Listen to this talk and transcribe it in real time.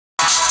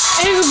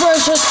Angry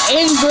Birds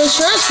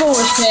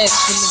transformers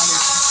packs for money.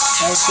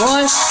 Hey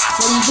boy, what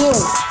are you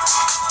doing?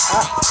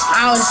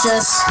 I was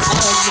just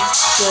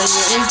showing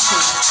your intro.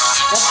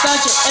 That's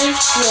not your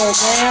intro,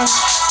 man.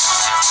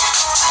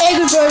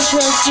 Angry Birds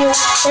transformers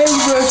packs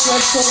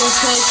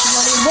for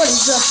money. What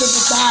is up,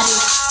 everybody?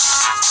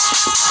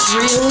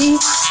 Really?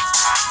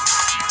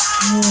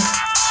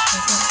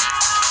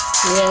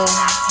 Yeah.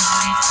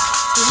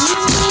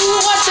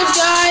 What's up,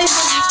 guys?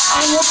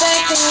 And we're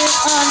back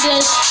on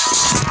this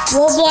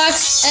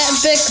Roblox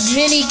epic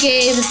mini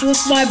games with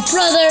my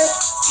brother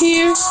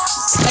here.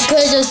 I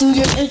could just do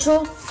your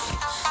intro.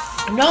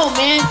 No,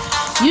 man,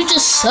 you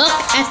just suck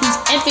at these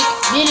epic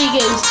mini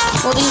games.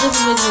 Well, these are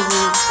mini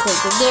games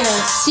because they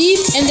are steep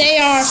and they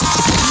are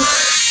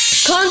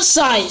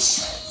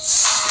concise.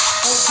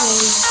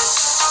 Okay.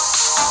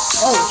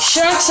 Oh,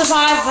 Shark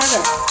Survive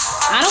Runner.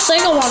 I don't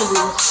think I want to do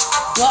this.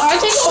 Well, I'll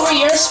take over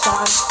your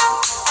spot.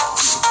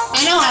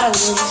 I know how to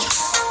win.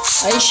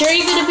 Are you sure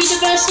you're gonna be the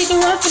best you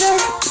can run for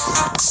there?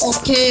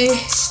 Okay.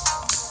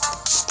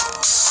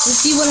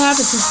 Let's see what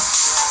happens.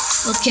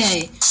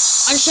 Okay.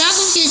 Our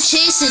shotguns get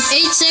chased in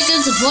 8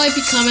 seconds. Avoid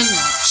becoming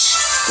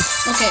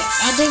launched. Okay,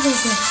 I think I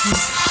can.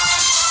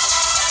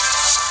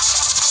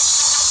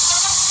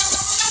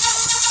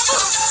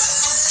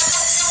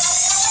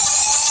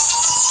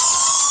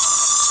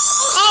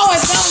 Oh, I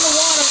fell in the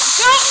water.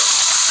 Go!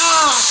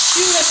 Ah,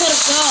 shoot, I could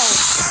have gone.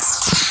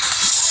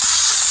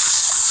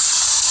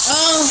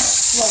 Oh,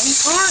 well, we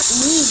aren't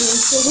losing,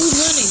 so who's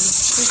running?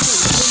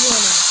 Who's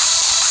running?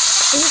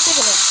 Who's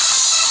taking it?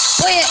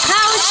 Wait,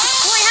 how does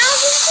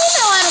you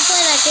know how to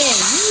play that game?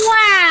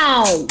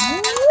 Wow!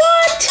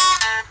 What?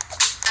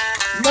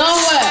 No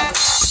way.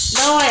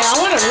 No way,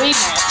 I want a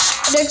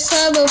rematch. Next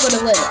time I'm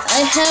gonna win.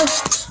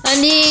 I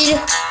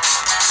need...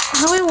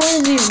 How many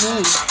wins do you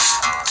need?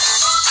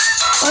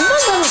 I'm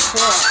not level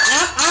 4.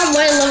 I'm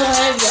way level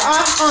ahead of you.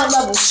 I'm on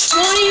level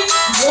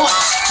 21.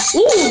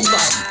 Ooh,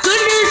 my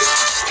goodness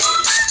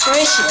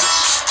gracious.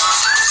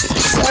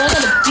 So I'm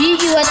gonna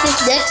beat you at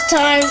this next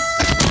time.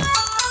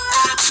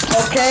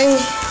 Okay.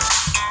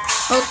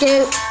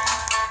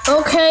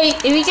 Okay,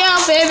 here we go,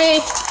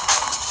 baby.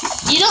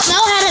 You don't know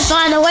how to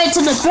find a way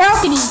to the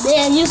balcony,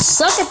 man. You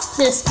suck at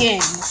this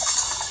game.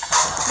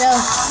 No,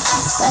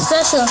 that's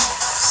such a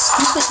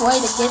stupid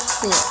way to get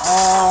there.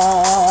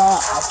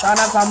 I'm trying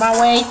to find my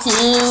way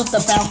to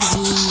the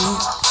balcony.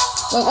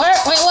 Wait.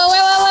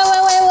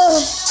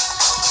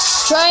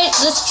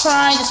 Let's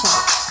try this one.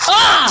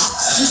 Ah!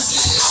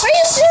 Are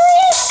you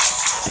serious?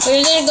 Are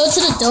you gonna go to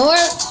the door?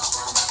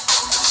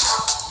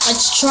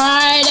 Let's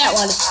try that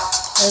one.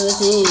 Let's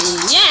see.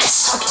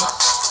 Yes! Okay.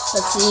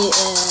 Let's see.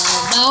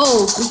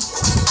 No.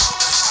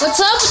 What's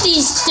up with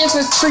these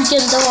different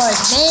freaking doors,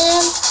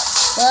 man?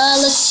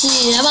 Let's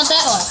see. How about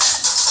that one?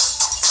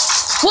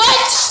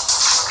 What?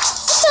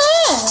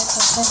 What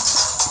the heck?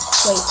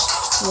 Wait.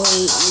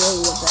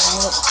 What the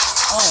heck?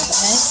 Oh, the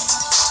heck?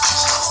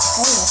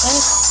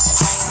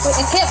 Wait,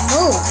 I can't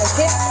move.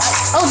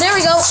 Oh, there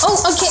we go. Oh,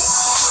 okay.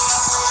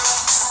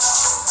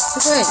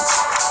 Okay.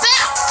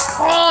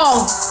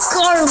 Oh,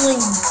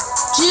 garlic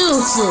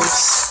juices.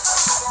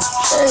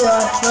 There you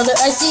are, brother.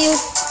 I see you.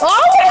 Oh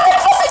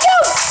my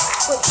God.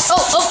 Wait.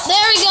 Oh,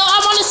 there we go.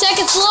 I'm on the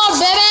 2nd floor,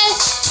 baby.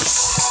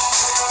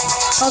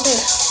 Okay.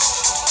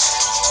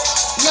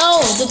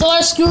 No, the door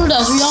screwed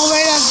us. We all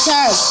ran out of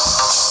time.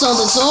 So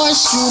the door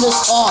screwed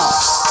us off.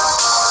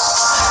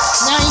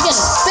 Now you're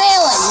gonna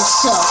fail at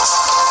yourself.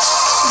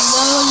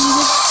 No,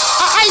 you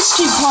ice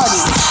cream party.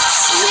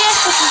 Yeah,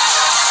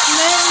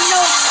 man, you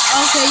know.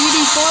 Okay, you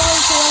need 4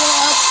 wins to level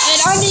up,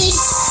 and I need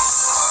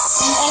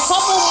a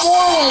couple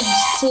more wins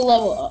to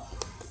level up.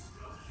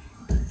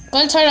 I'm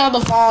gonna turn on the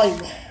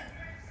volume.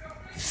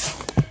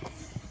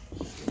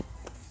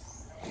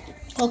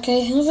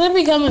 Okay, who's gonna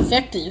become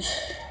effective?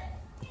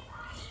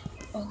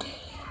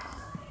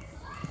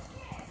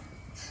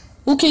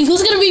 Okay,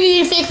 who's gonna be the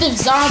effective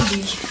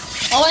zombie?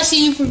 Oh, I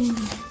see you from...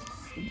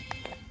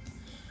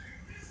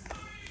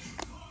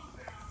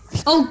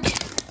 Okay.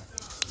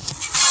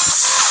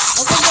 Okay,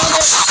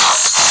 brother.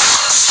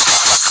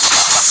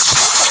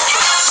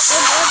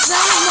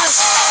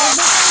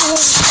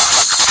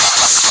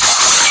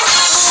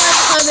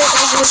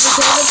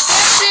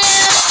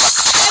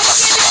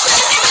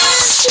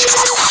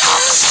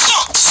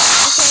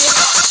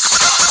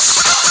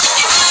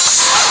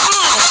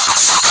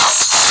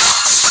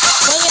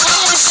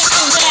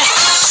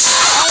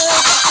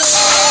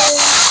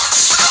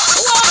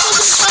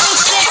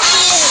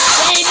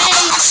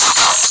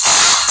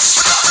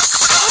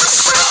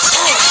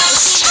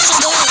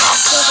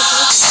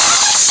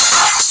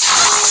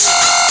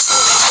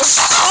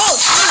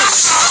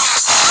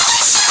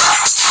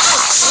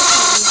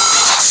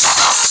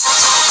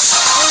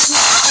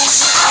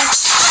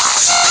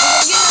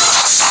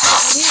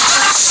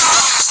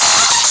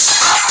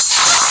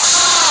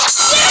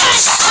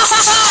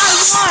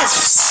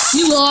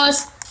 You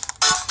lost.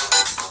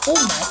 Oh my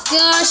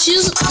gosh,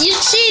 you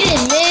cheated,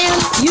 man.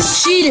 You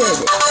cheated.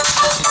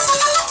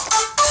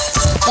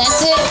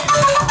 That's it.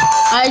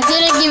 I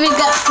didn't give it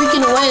that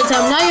freaking away in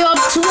time. Now you're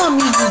up 2-0. on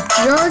me, you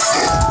jerk.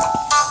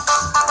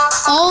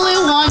 Only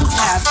one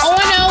tap. Oh,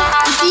 I know.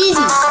 It's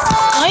easy.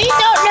 No, you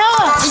don't know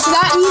it. It's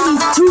not easy.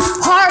 Too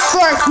hard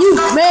for you,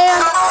 man.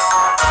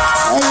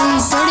 I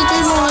need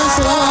 33 more wins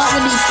to level up.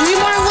 I need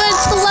 3 more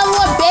wins to level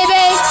up,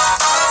 baby.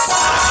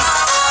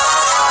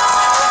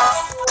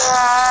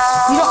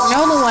 You don't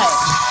know the way.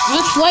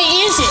 Which way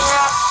is it?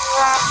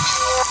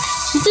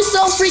 You just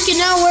don't freaking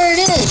know where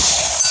it is.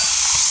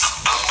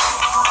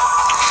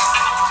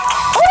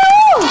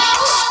 Oh!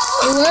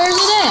 Where is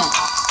it at?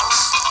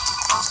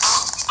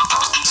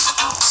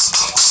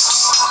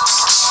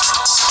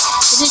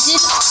 Is it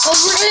this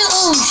over here?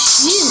 Oh,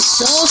 she is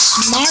so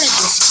smart at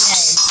this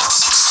game.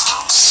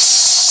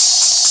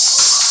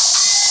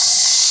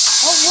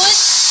 Oh, what?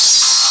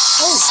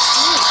 Oh,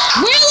 shit.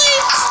 Really?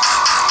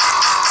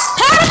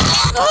 Huh?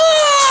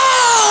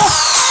 Oh!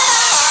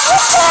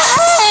 What the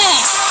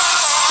heck?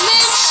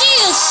 Man, she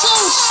is so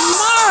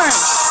smart.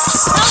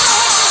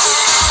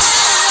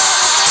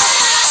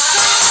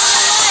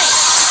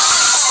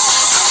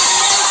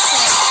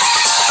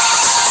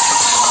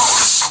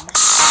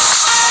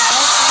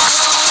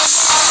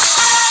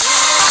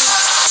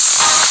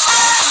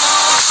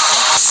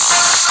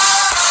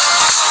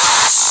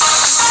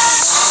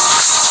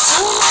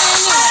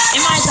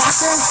 Am I a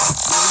doctor?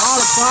 I'm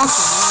not a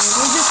doctor, man.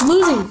 We're just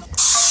losing.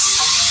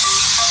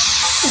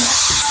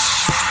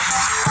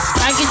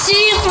 I can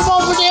see you from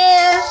over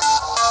there.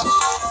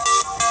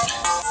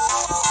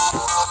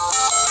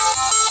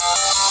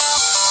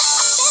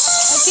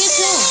 I can't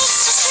tell.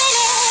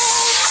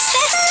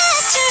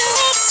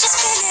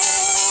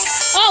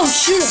 Oh,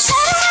 shoot.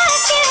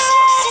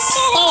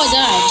 Oh, I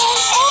died.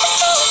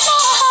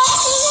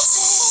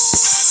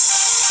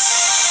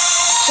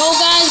 Go,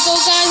 guys, go,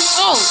 guys.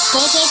 Oh,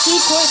 don't jump too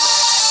quick.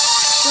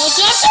 Don't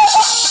jump too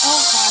quick. Oh,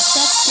 gosh,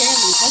 that scared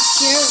me. That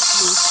scared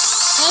me.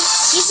 That's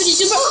super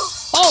super.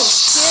 Oh,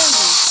 scared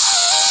me.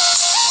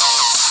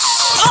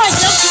 Oh, I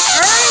jumped too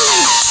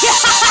early.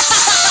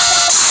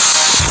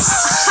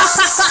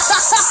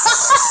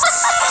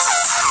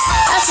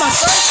 That's my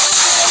first.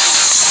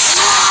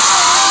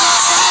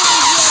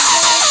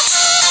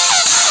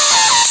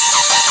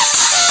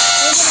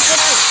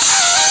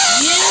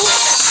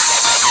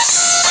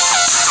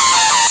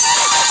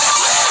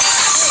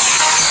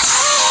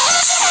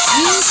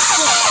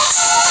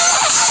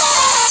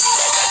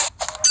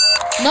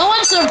 No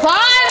one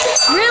survived?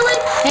 Really?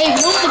 Hey,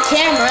 move the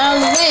camera out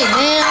of the way,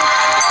 man.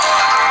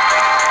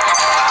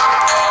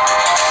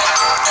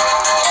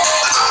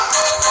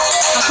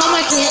 How come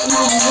I can't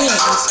even win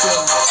this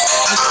game?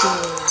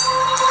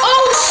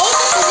 Oh,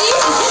 this is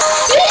easy,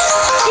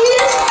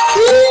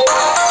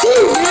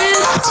 man.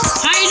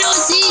 How you know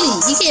it's easy?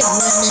 You can't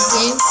win this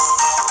game.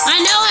 I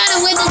know how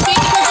to win this game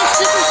because it's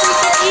super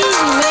freaking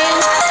easy, man.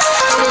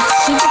 It's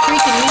super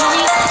freaking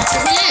easy.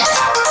 Look at that.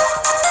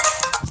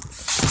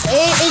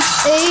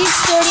 It's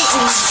 8:38.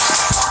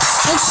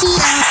 Let's see.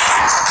 It's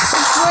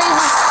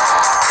crazy.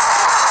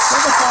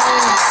 Look at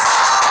that.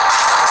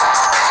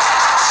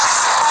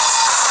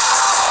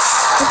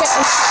 Look at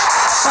it.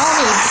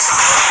 Sorry.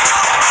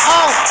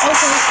 Oh,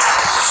 okay.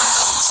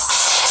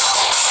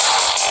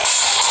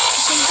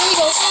 There you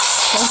go.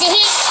 Don't get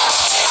hit.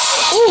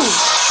 Ooh,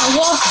 I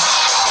lost it.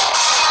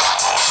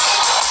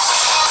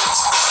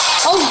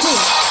 Oh,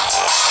 dude.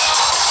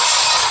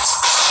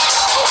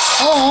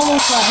 Oh, I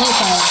almost got hit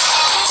by it.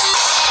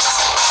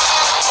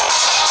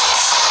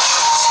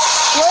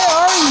 Where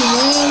are you,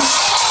 man?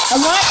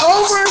 I'm right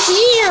over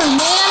here, man.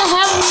 I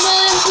have a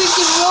million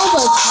freaking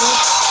Robux, man.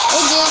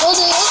 Okay.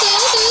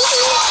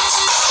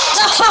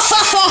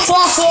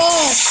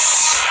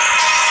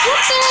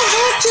 What the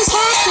heck just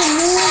happened,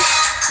 man?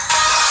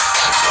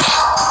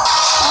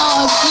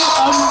 Oh, I'm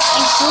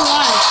still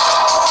alive.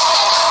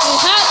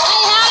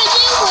 Hey, how did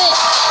you quit?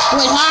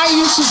 Wait, how are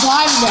you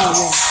surviving that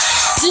one?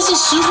 This is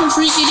super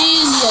freaking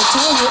easy, I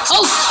tell you.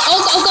 Go.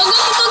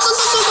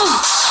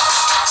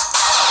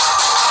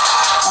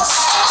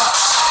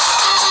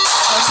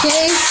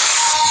 Okay.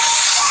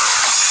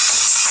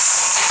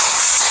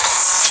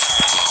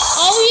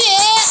 Oh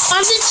yeah,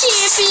 I'm the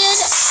champion.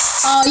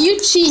 Oh, you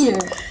cheater.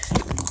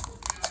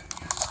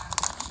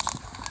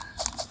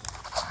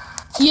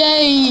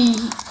 Yay.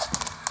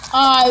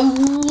 I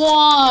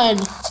won.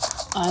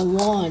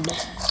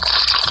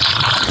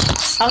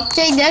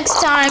 Okay, next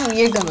time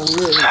you're gonna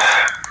lose.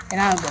 And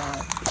I'm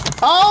gonna.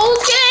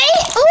 Okay.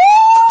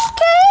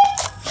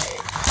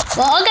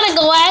 Well, I'm gonna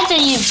go after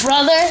you,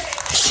 brother.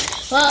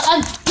 Well,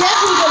 I'm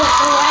definitely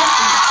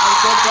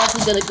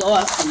gonna go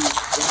after you.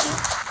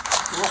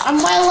 I'm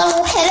my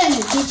level ahead of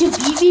you. Did you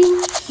beat me?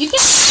 You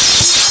can.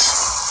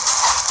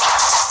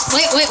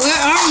 Wait,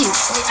 where are you?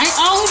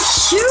 Oh,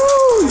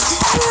 shoot!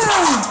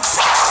 Damn.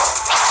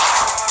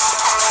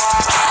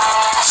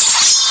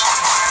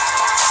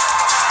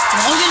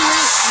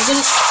 I'm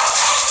gonna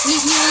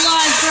leave you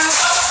alive, bro.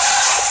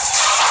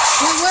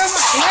 Where am I?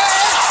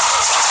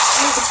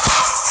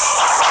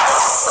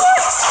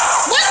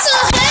 What the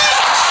heck?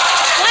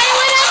 Why do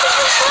I have to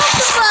put both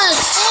of us?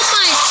 Oh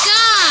my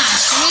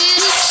gosh, man,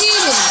 he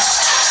cheated.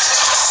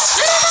 I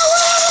don't know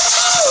what I was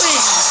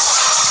doing.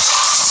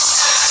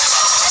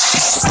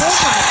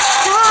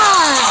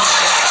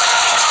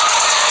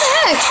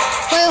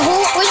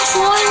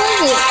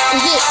 is it?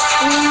 Is it?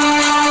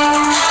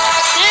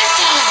 That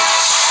guy.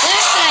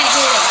 That guy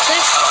did it.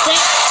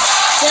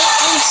 That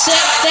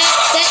insect.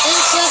 That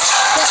insect.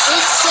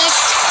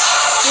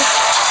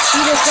 He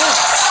just got.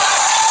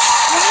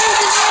 Why is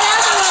it not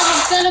happening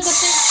instead of a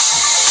thing?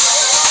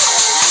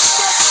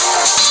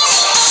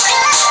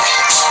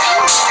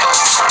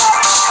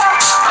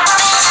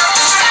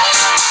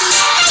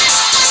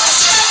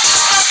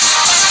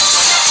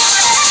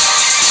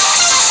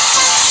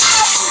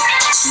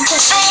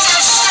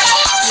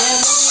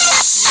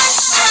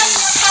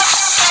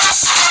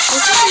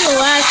 This is the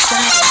last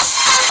time.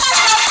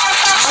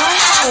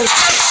 Oh,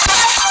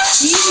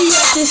 easy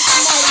at this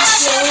smart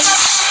game.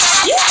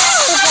 You know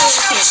what it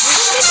is.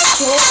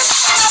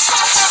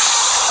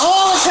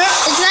 Oh, it's her.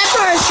 It's that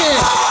person.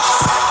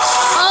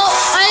 Oh,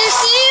 I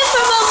see you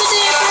from over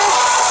there, bro.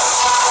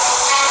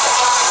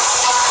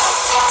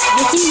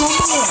 What's he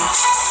over there?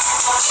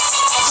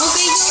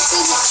 Okay, go.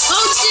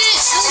 Oh, shit.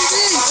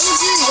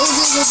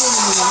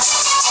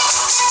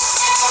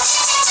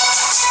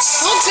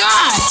 Oh,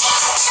 God.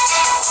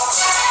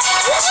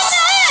 Look at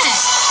that!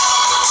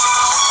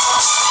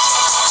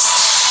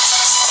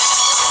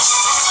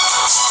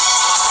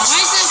 Why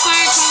is that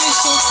fire coming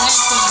so fast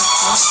from the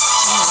front?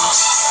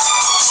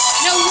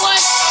 You know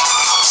what?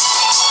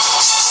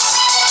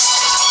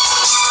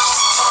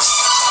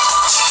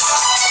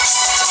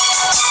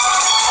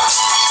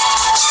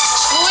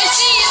 Oh, I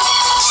see you!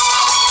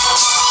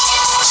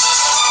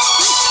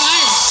 This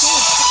fire is so...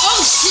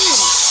 Oh, shit!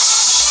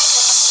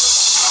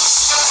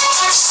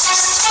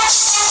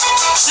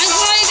 I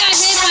swear you got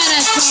hit by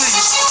that car.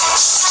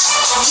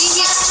 Did he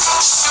get...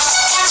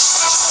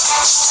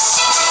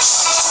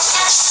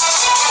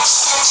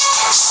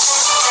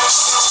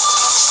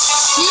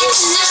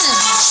 Jesus.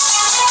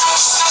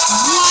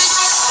 What?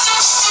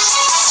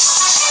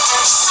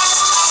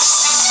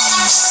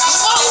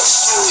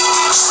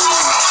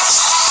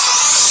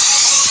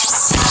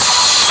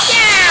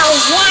 Yeah,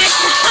 what?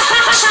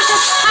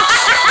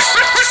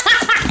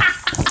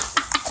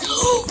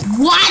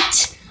 What?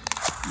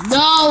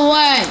 No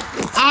way.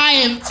 I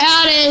am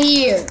out of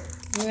here.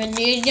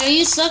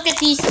 You suck at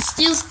these,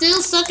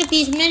 still suck at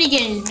these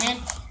minigames, man.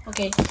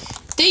 Okay.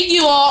 Thank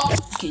you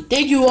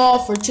all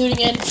for tuning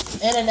in.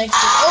 And the next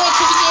video. Oh,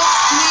 can you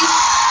please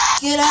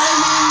get out of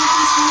here with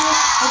this video?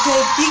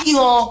 Okay, thank you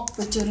all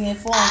for tuning in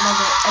for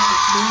another epic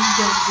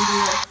minigame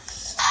video.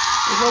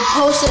 We will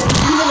post it in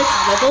the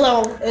comment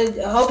below. And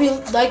I hope you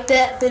liked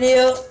that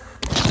video.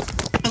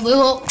 And we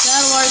will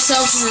battle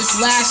ourselves in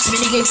this last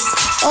minigame.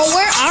 Oh,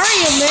 where are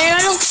you, man?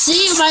 I don't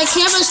see you. My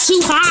camera's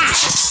too high.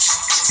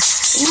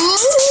 Ooh.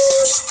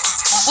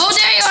 Oh,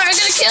 there you are. I'm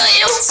gonna kill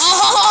you.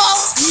 Oh.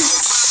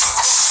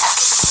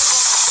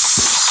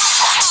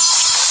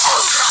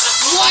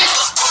 What?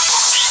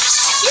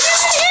 You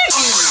didn't hit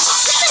me. What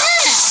the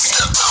heck?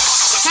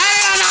 How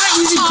did I not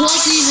use it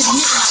close to even hit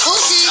me?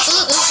 Okay.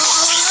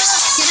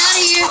 Get out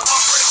of here.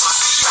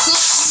 Go,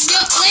 yo,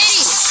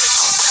 lady.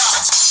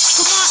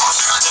 Come on.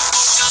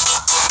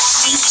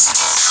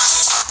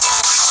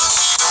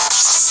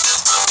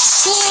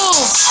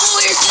 Fool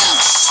yourself.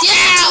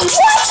 Yeah.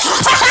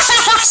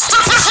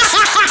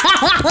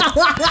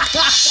 What?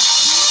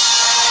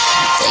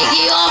 Thank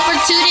you all for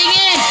tuning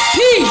in.